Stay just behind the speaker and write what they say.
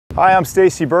Hi, I'm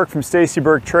Stacy Burke from Stacy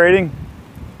Burke Trading.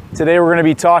 Today we're going to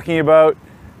be talking about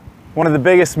one of the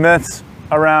biggest myths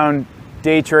around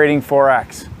day trading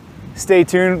Forex. Stay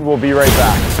tuned, we'll be right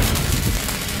back.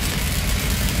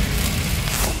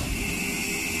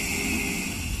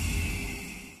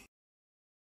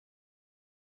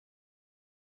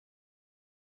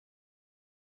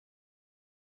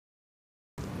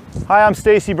 Hi, I'm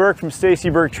Stacy Burke from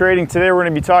Stacy Burke Trading. Today we're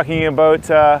going to be talking about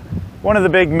one of the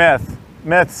big myths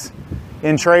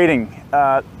in trading.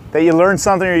 That you learn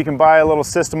something or you can buy a little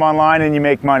system online and you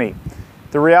make money.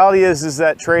 The reality is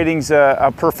that trading's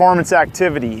a performance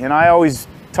activity, and I always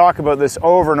talk about this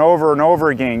over and over and over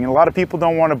again. And a lot of people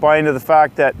don't want to buy into the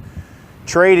fact that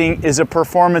trading is a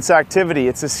performance activity.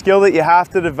 It's a skill that you have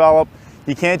to develop.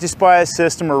 You can't just buy a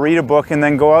system or read a book and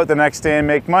then go out the next day and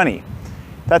make money.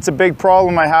 That's a big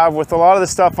problem I have with a lot of the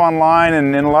stuff online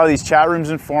and in a lot of these chat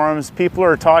rooms and forums. People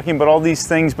are talking about all these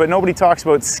things, but nobody talks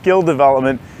about skill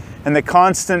development and the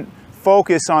constant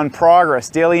focus on progress,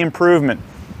 daily improvement.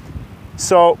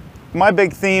 So my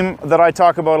big theme that I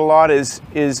talk about a lot is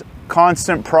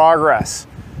constant progress.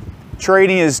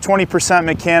 Trading is 20%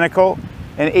 mechanical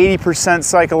and 80%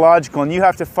 psychological, and you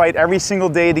have to fight every single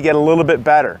day to get a little bit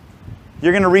better.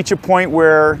 You're going to reach a point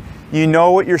where you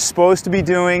know what you're supposed to be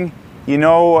doing. You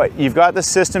know, you've got the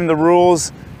system, the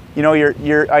rules. You know,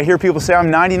 I hear people say,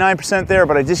 I'm 99% there,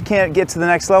 but I just can't get to the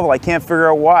next level. I can't figure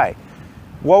out why.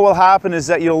 What will happen is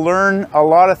that you'll learn a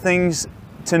lot of things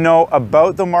to know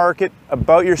about the market,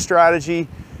 about your strategy.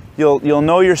 You'll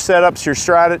know your setups,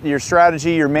 your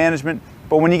strategy, your management.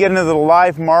 But when you get into the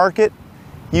live market,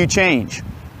 you change.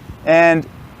 And,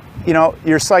 you know,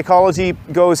 your psychology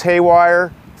goes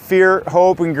haywire. Fear,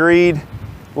 hope, and greed,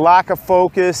 lack of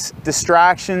focus,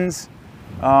 distractions.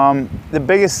 The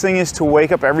biggest thing is to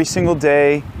wake up every single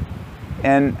day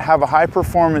and have a high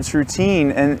performance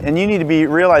routine, and you need to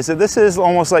realize that this is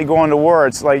almost like going to war.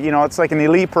 It's like, you know, it's like an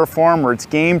elite performer. It's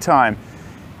game time.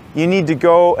 You need to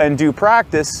go and do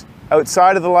practice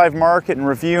outside of the live market and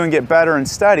review and get better and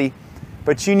study,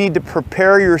 but you need to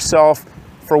prepare yourself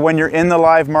for when you're in the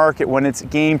live market, when it's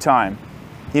game time.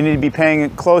 You need to be paying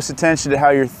close attention to how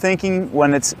you're thinking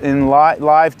when it's in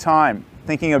live time,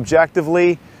 thinking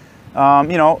objectively.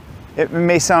 You know, it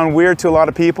may sound weird to a lot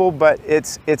of people, but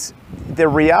the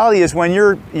reality is when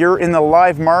you're in the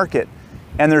live market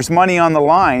and there's money on the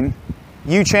line,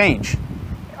 you change.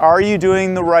 Are you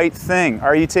doing the right thing?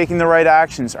 Are you taking the right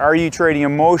actions? Are you trading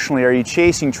emotionally? Are you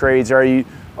chasing trades? Are you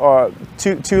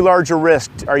too large a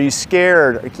risk? Are you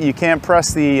scared? You can't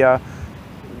press the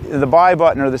buy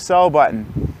button or the sell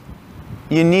button.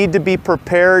 You need to be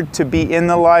prepared to be in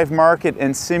the live market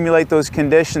and simulate those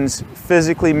conditions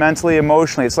physically, mentally,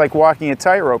 emotionally. It's like walking a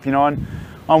tightrope, you know.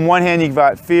 On one hand, you've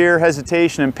got fear,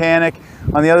 hesitation, and panic.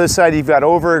 On the other side, you've got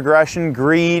over-aggression,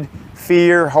 greed,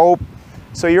 fear, hope.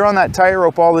 So you're on that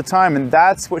tightrope all the time, and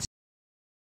that's what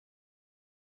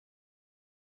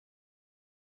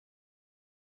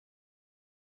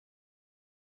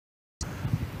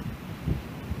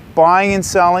buying and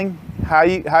selling,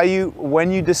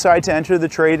 when you decide to enter the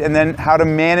trade, and then how to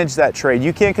manage that trade.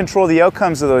 You can't control the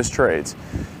outcomes of those trades.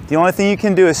 The only thing you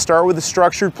can do is start with a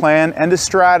structured plan and a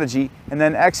strategy, and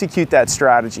then execute that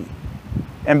strategy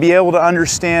and be able to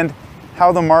understand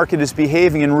how the market is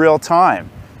behaving in real time.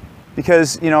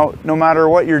 Because, you know, no matter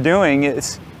what you're doing,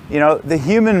 it's, you know, the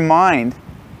human mind,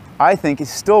 I think, is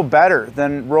still better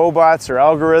than robots or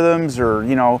algorithms or,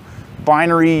 you know,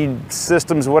 binary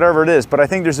systems, whatever it is. But I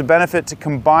think there's a benefit to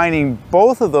combining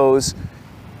both of those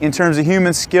in terms of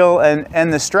human skill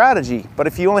and the strategy. But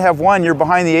if you only have one, you're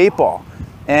behind the eight ball.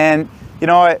 And you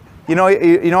know,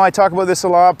 I talk about this a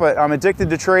lot, but I'm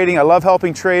addicted to trading. I love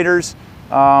helping traders.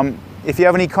 If you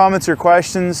have any comments or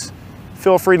questions,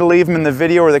 feel free to leave them in the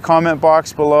video or the comment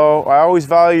box below. I always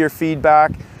value your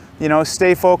feedback. You know,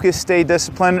 stay focused, stay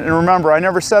disciplined, and remember, I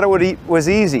never said it was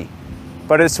easy,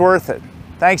 but it's worth it.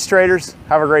 Thanks, traders.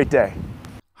 Have a great day.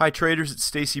 Hi, traders. It's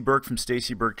Stacy Burke from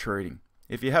Stacy Burke Trading.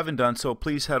 If you haven't done so,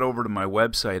 please head over to my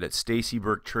website at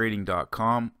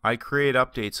stacyburketrading.com. I create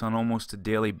updates on almost a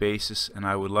daily basis, and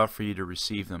I would love for you to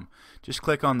receive them. Just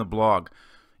click on the blog.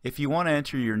 If you want to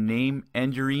enter your name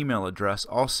and your email address,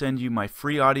 I'll send you my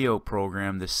free audio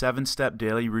program, the 7-Step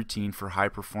Daily Routine for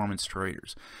High-Performance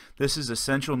Traders. This is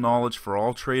essential knowledge for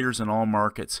all traders in all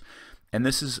markets. And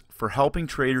this is for helping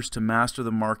traders to master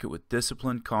the market with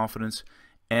discipline, confidence,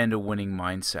 and a winning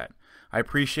mindset. I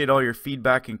appreciate all your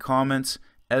feedback and comments.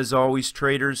 As always,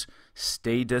 traders,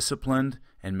 stay disciplined,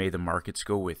 and may the markets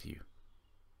go with you.